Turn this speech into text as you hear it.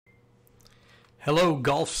Hello,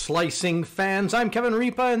 golf slicing fans. I'm Kevin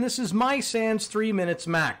Ripa, and this is my Sans 3 Minutes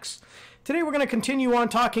Max. Today we're going to continue on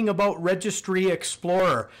talking about Registry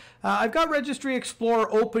Explorer. I've got Registry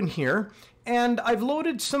Explorer open here, and I've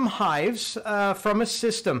loaded some hives from a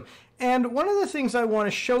system. And one of the things I want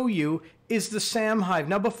to show you is the SAM Hive.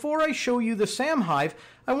 Now, before I show you the SAM Hive,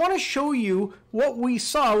 I want to show you what we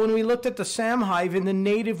saw when we looked at the SAM Hive in the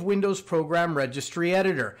native Windows Program Registry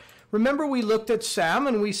Editor. Remember, we looked at SAM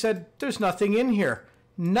and we said, there's nothing in here.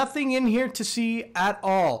 Nothing in here to see at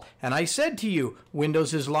all. And I said to you,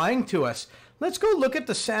 Windows is lying to us. Let's go look at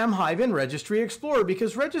the SAM Hive in Registry Explorer,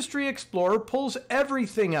 because Registry Explorer pulls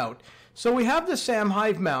everything out. So we have the SAM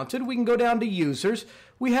Hive mounted. We can go down to users.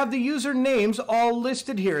 We have the user names all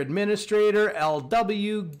listed here: administrator,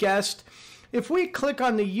 LW, guest. If we click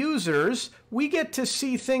on the users, we get to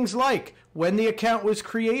see things like when the account was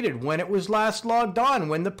created, when it was last logged on,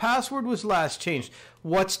 when the password was last changed,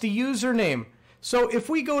 what's the username. So if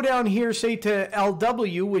we go down here, say to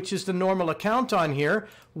LW, which is the normal account on here,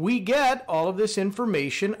 we get all of this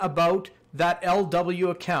information about that LW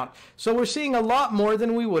account. So we're seeing a lot more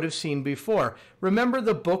than we would have seen before. Remember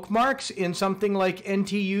the bookmarks in something like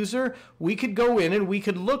NT User? We could go in and we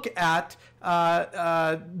could look at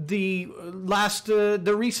the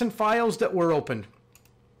recent files that were opened,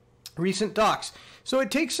 recent docs. So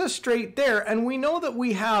it takes us straight there, and we know that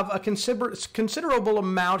we have a considerable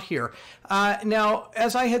amount here. Now,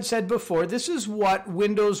 as I had said before, this is what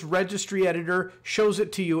Windows Registry Editor shows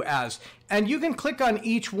it to you as. And you can click on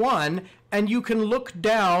each one, and you can look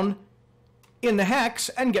down in the hex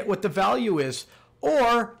and get what the value is.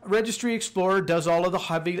 Or Registry Explorer does all of the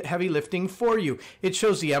heavy lifting for you. It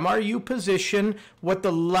shows the MRU position, what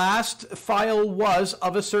the last file was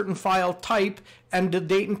of a certain file type, and the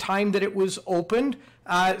date and time that it was opened.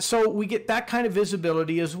 So we get that kind of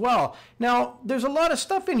visibility as well. Now, there's a lot of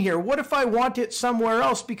stuff in here. What if I want it somewhere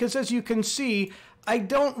else? Because as you can see, I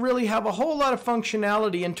don't really have a whole lot of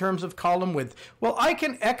functionality in terms of column width. Well, I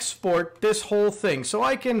can export this whole thing. So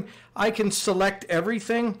I can select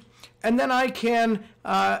everything, and then I can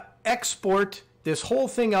export this whole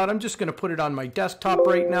thing out. I'm just going to put it on my desktop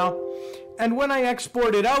right now. And when I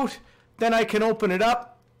export it out, then I can open it up.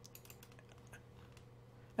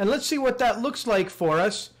 And let's see what that looks like for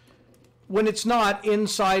us when it's not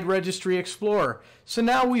inside Registry Explorer. So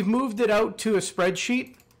now we've moved it out to a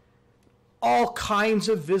spreadsheet. All kinds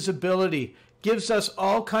of visibility. Gives us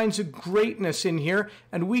all kinds of greatness in here,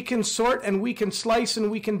 and we can sort and we can slice and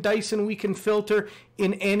we can dice and we can filter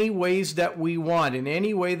in any ways that we want, in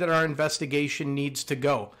any way that our investigation needs to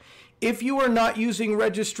go. If you are not using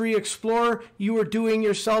Registry Explorer, you are doing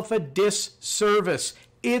yourself a disservice.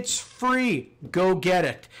 It's free. Go get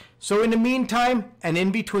it. So in the meantime and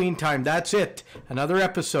in between time, that's it. Another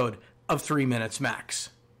episode of 3 Minutes Max.